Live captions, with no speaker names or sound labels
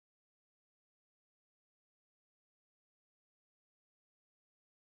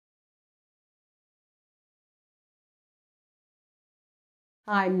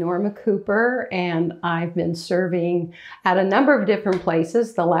I'm Norma Cooper, and I've been serving at a number of different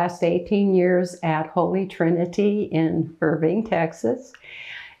places the last 18 years at Holy Trinity in Irving, Texas.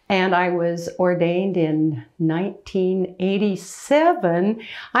 And I was ordained in 1987.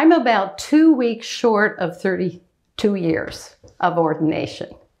 I'm about 2 weeks short of 32 years of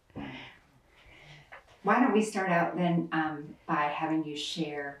ordination. Why don't we start out then by having you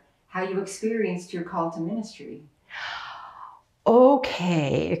share how you experienced your call to ministry?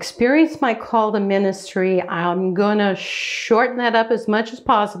 Okay, experience my call to ministry. I'm gonna shorten that up as much as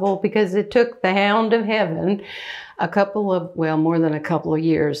possible because it took the hound of heaven more than a couple of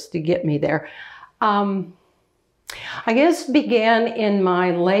years to get me there. I guess began in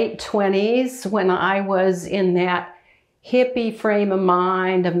my late 20s when I was in that hippie frame of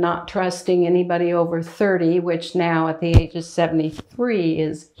mind of not trusting anybody over 30, which now at the age of 73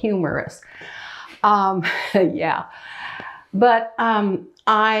 is humorous. Yeah. But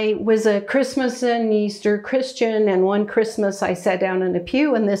I was a Christmas and Easter Christian, and one Christmas I sat down in a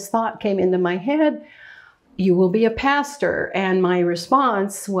pew and this thought came into my head, you will be a pastor. And my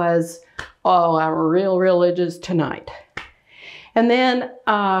response was, oh, I'm real religious tonight. And then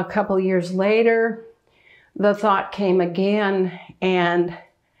a couple years later, the thought came again, and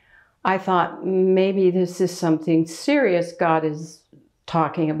I thought maybe this is something serious God is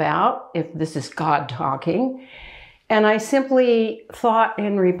talking about, if this is God talking. And I simply thought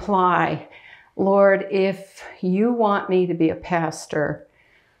in reply, Lord, if you want me to be a pastor,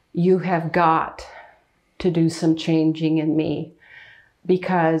 you have got to do some changing in me.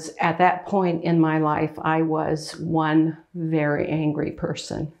 Because at that point in my life, I was one very angry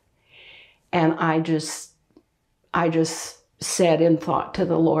person. And I just said in thought to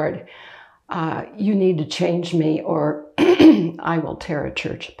the Lord, you need to change me or I will tear a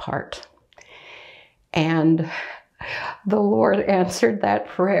church apart. And the Lord answered that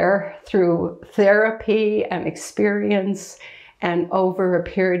prayer through therapy and experience, and over a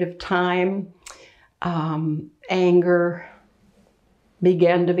period of time, anger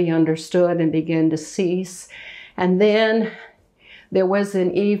began to be understood and began to cease. And then there was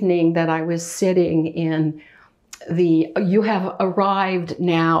an evening that I was sitting in you have arrived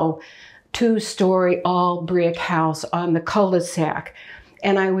now, 2-story all brick house on the cul-de-sac.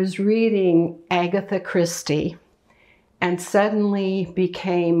 And I was reading Agatha Christie and suddenly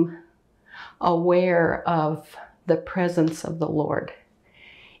became aware of the presence of the Lord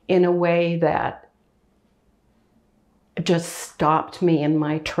in a way that just stopped me in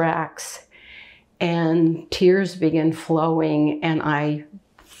my tracks. And tears began flowing, and I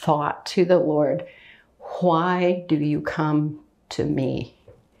thought to the Lord, why do you come to me?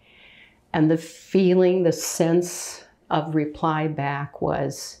 And the feeling, the sense of reply back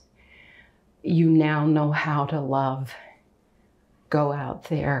was, you now know how to love. Go out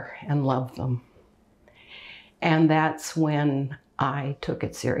there and love them. And that's when I took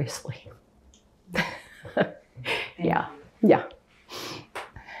it seriously. Yeah.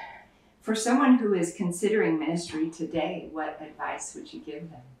 For someone who is considering ministry today, what advice would you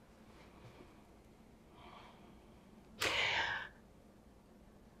give them?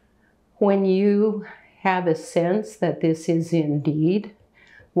 When you have a sense that this is indeed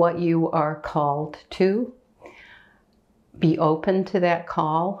what you are called to, be open to that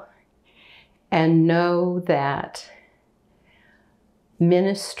call and know that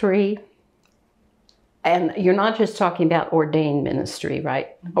ministry, and you're not just talking about ordained ministry,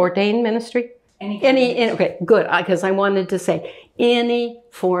 right? Mm-hmm. Ordained ministry? Okay, good, because I wanted to say any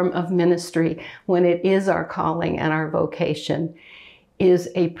form of ministry, when it is our calling and our vocation, is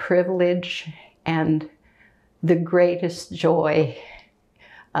a privilege and the greatest joy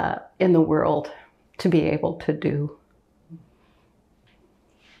in the world to be able to do.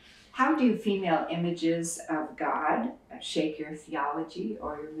 How do female images of God shape your theology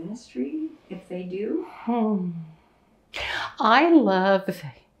or your ministry, if they do? I love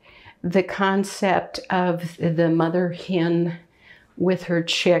the concept of the mother hen with her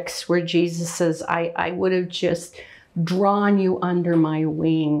chicks, where Jesus says, I would have just drawn you under my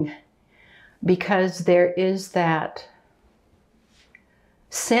wing, because there is that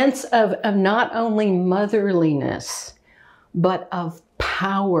sense of not only motherliness, but of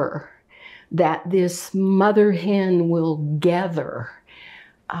power that this mother hen will gather.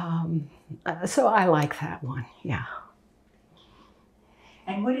 So I like that one, yeah.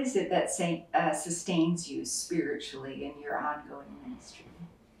 And what is it that sustains you spiritually in your ongoing ministry?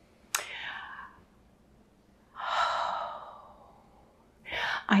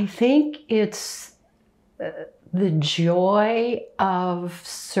 I think it's the joy of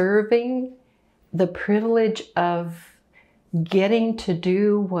serving, the privilege of getting to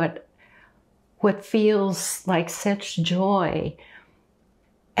do what feels like such joy.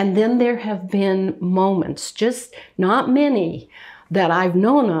 And then there have been moments, just not many that I've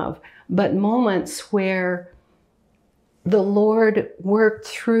known of, but moments where the Lord worked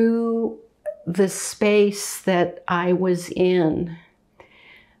through the space that I was in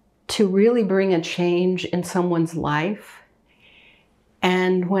to really bring a change in someone's life.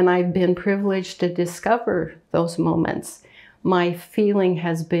 And when I've been privileged to discover those moments, my feeling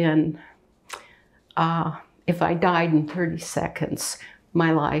has been, if I died in 30 seconds,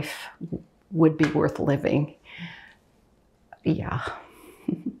 my life would be worth living. Yeah.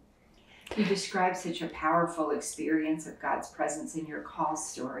 You describe such a powerful experience of God's presence in your call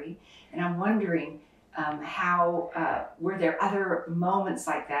story. And I'm wondering were there other moments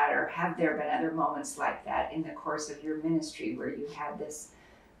like that, or have there been other moments like that in the course of your ministry where you had this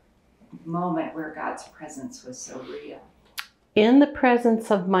moment where God's presence was so real? In the presence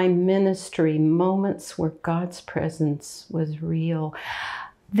of my ministry, moments where God's presence was real.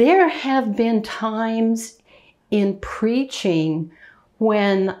 There have been times in preaching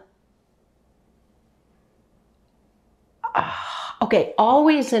when,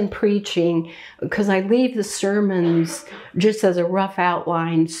 always in preaching, because I leave the sermons just as a rough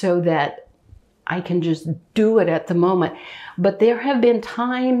outline so that I can just do it at the moment. But there have been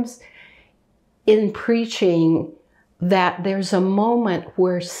times in preaching that there's a moment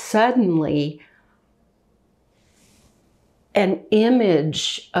where suddenly an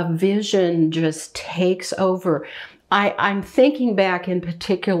image, a vision just takes over. I'm thinking back in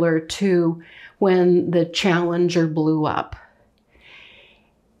particular to when the Challenger blew up.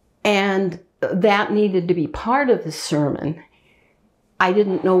 And that needed to be part of the sermon. I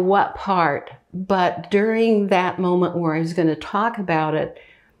didn't know what part, but during that moment where I was going to talk about it,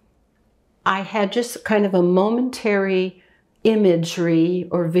 I had just kind of a momentary imagery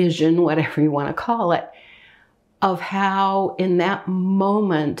or vision, whatever you want to call it, of how in that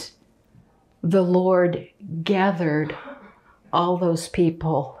moment the Lord gathered all those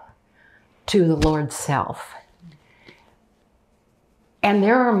people to the Lord's self. And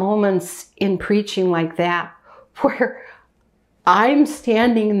there are moments in preaching like that where I'm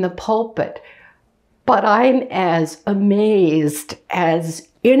standing in the pulpit, but I'm as amazed as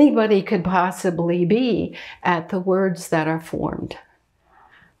anybody could possibly be at the words that are formed.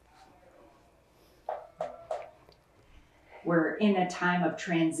 We're in a time of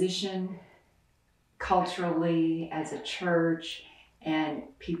transition culturally as a church, and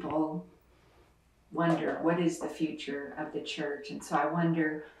people wonder, what is the future of the church? And so I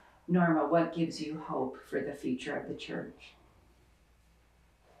wonder, Norma, what gives you hope for the future of the church?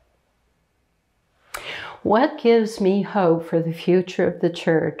 What gives me hope for the future of the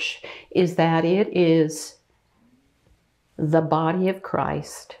church is that it is the body of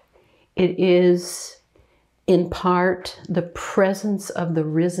Christ. It is, in part, the presence of the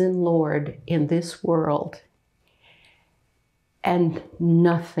risen Lord in this world. And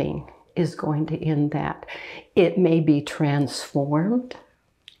nothing is going to end that. It may be transformed,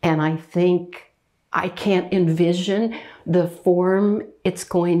 and I think I can't envision the form it's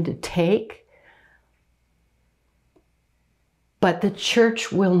going to take. But the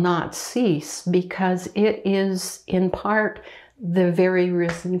church will not cease because it is, in part, the very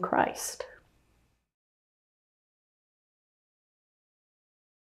risen Christ.